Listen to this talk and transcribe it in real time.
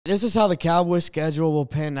This is how the Cowboys schedule will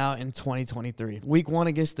pan out in 2023. Week 1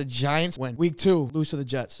 against the Giants, win. Week 2, lose to the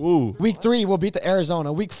Jets. Ooh. Week 3, we'll beat the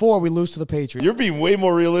Arizona. Week 4, we lose to the Patriots. You're being way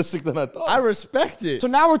more realistic than I thought. I respect it. So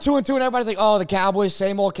now we're 2-2, and everybody's like, oh, the Cowboys,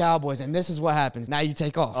 same old Cowboys. And this is what happens. Now you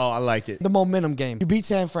take off. Oh, I like it. The momentum game. You beat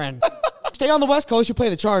San Fran. Stay on the West Coast, you play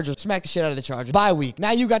the Chargers. Smack the shit out of the Chargers. Bye week.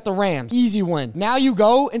 Now you got the Rams. Easy win. Now you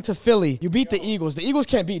go into Philly. You beat the Eagles. The Eagles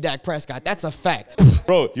can't beat Dak Prescott. That's a fact.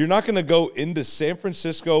 Bro, you're not going to go into San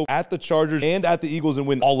Francisco at the Chargers and at the Eagles and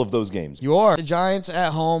win all of those games. You are. The Giants at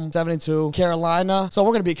home, 7-2. Carolina. So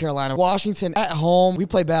we're going to beat Carolina. Washington at home. We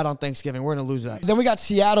play bad on Thanksgiving. We're going to lose that. Then we got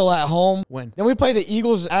Seattle at home. Win. Then we play the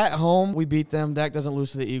Eagles at home. We beat them. Dak doesn't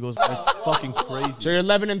lose to the Eagles. That's fucking crazy. So you're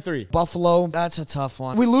 11-3. Buffalo. That's a tough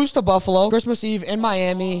one. We lose to Buffalo. Christmas Eve in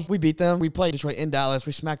Miami. We beat them. We play Detroit in Dallas.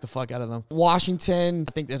 We smacked the fuck out of them. Washington.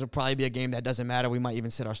 I think this will probably be a game that doesn't matter. We might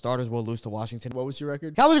even sit our starters. We'll lose to Washington. What was your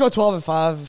record? Cowboys go 12-5.